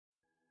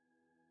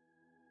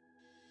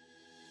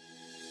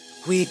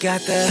We got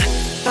the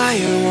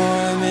fire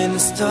warm and the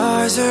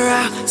stars are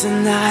out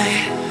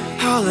tonight.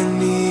 All I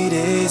need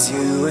is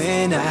you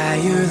and I.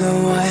 You're the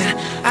one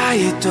I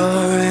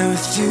adore, and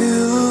with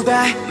you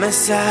by my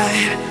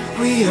side,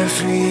 we are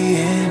free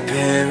in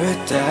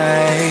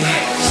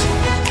paradise.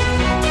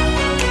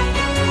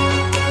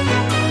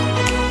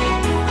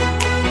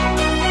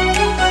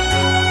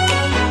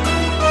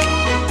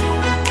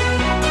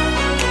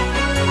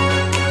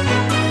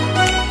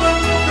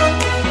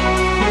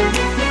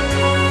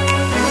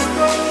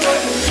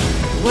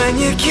 When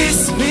you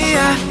kiss me,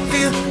 I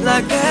feel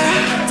like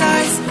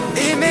paradise.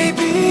 It may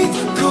be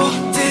the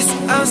coldest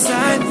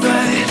outside,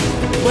 but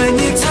when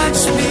you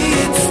touch me,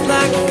 it's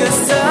like a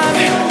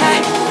summer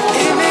night.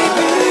 It may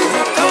be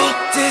the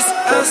coldest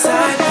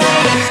outside,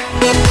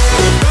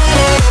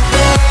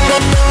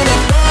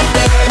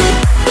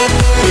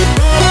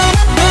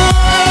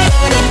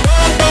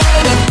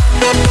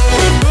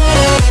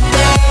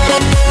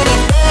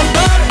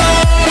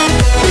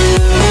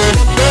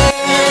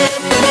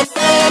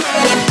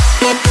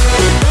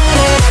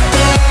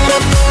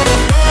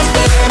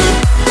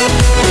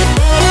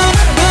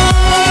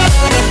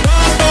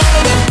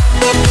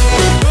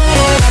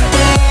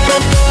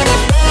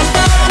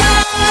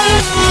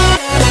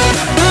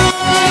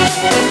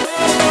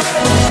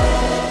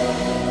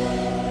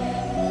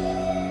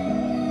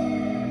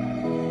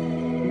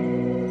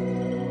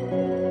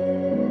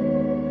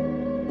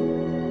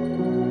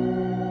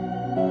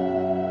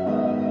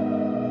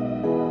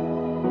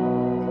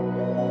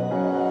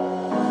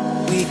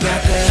 we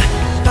got the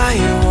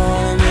fire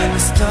warm and the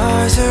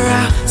stars are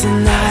out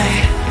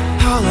tonight.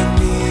 All I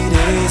need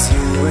is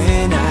you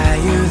and I.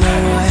 You're the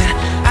one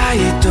I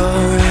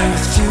adore, and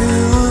with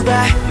you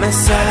by my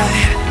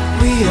side,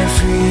 we are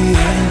free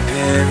in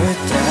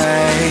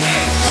paradise.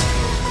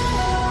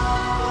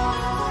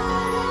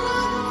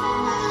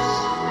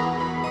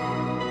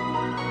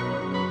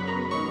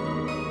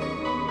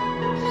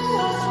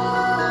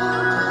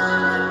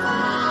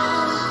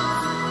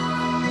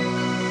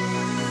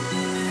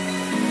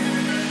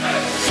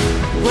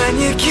 When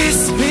you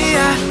kiss me,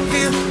 I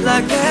feel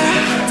like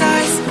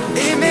paradise.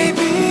 It may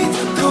be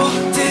the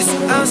coldest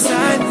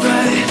outside,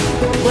 but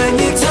when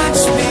you touch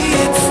me,